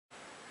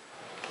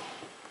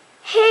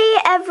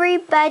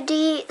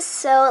everybody,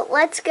 so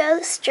let's go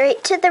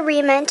straight to the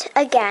Re-ment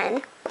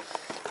again.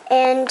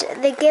 And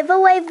the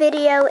giveaway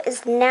video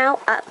is now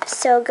up,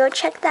 so go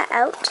check that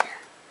out.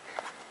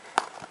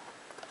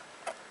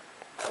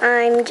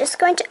 I'm just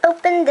going to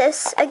open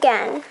this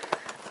again.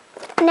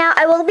 Now,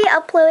 I will be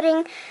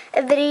uploading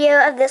a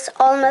video of this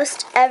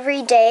almost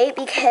every day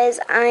because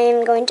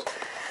I'm going to...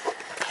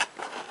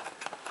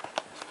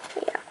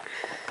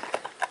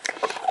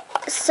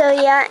 So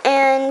yeah,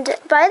 and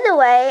by the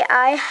way,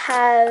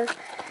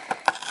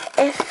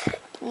 if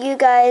you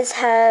guys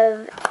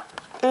have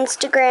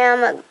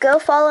Instagram, go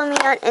follow me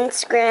on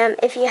Instagram.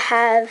 If you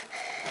have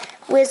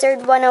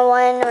Wizard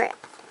 101 or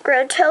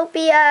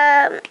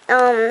Growtopia,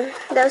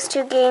 those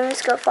two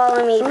games, go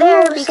follow me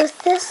there because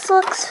this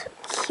looks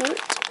cute.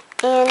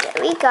 And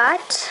we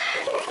got,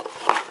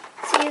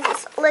 see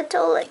this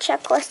little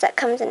checklist that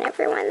comes in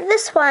every one.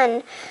 This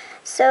one,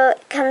 so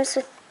it comes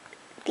with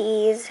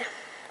these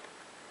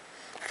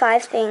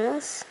 5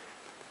 things,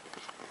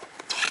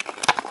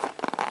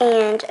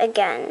 and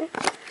again,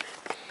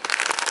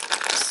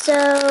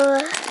 so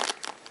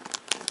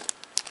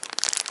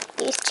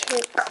these two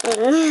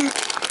cling.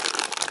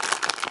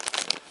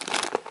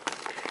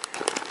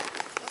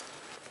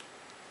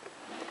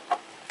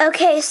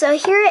 Okay, so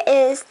here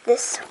is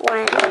this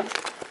one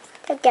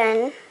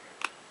again,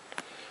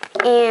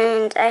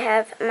 and I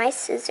have my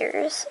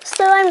scissors,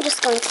 so I'm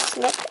just going to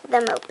snip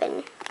them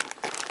open.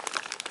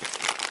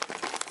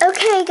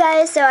 Okay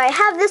guys, so I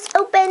have this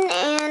open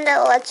and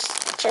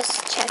let's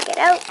just check it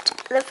out.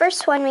 The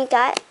first one we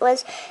got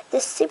was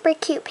this super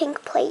cute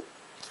pink plate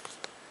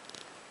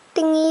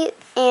thingy,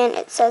 and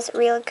it says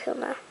Real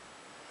Akuma.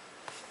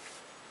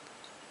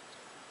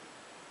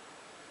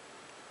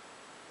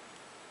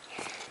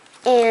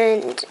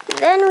 And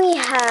then we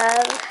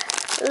have,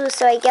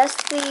 so I guess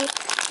the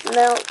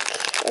milk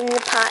in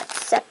the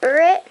pot's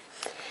separate.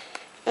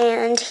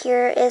 And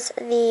here is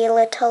the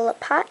little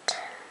pot.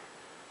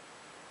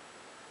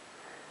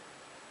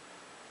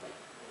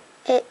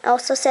 It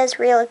also says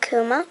Real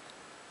Akuma.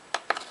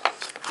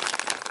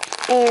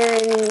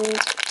 And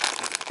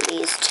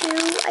these 2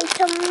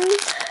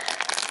 items.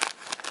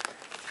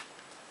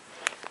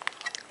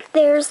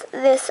 There's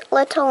this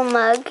little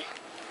mug,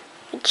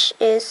 which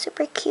is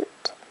super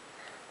cute.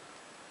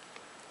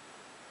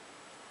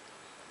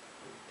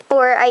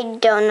 Or I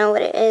don't know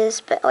what it is,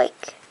 but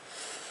like,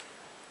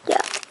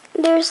 yeah.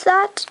 There's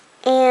that,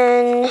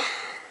 and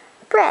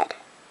bread.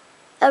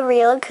 A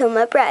Real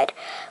Akuma bread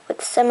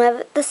with some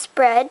of the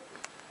spread.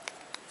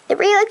 The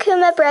Real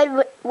Akuma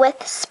bread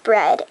with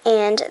spread,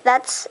 and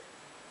that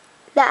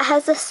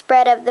has the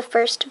spread of the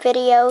first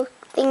video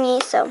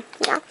thingy, so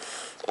yeah.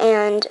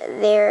 And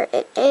there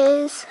it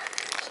is.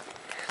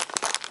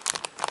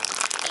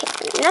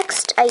 Okay, the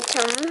next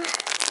item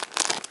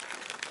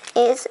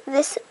is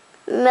this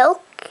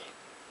milk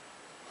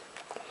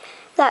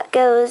that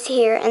goes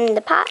here in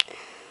the pot.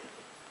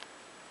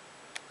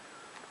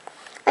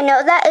 I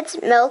know that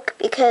it's milk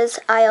because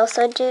I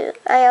also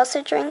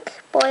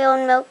drink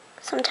boiled milk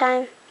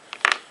sometimes.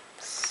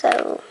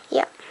 So,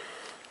 yeah.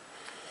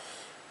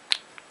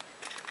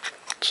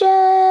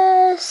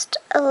 Just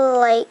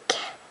like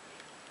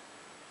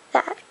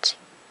that,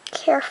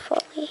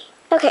 carefully.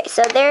 Okay,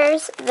 so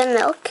there's the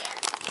milk.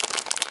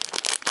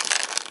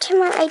 2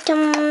 more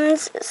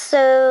items.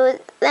 So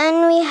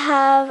then we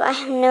have, I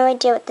have no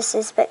idea what this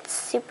is, but it's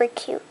super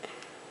cute.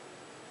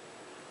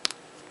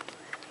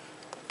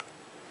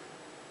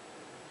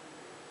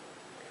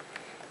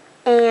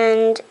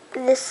 And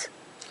this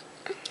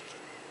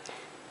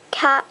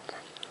cap.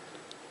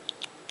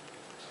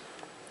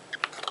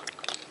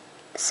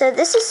 So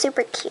this is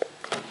super cute.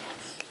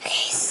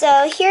 Okay,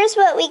 so here's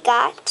what we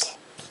got.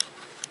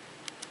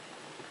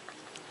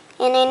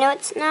 And I know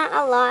it's not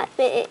a lot,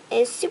 but it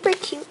is super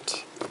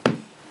cute.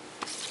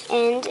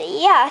 And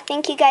yeah,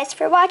 thank you guys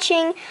for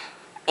watching,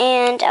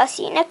 and I'll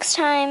see you next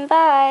time.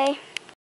 Bye.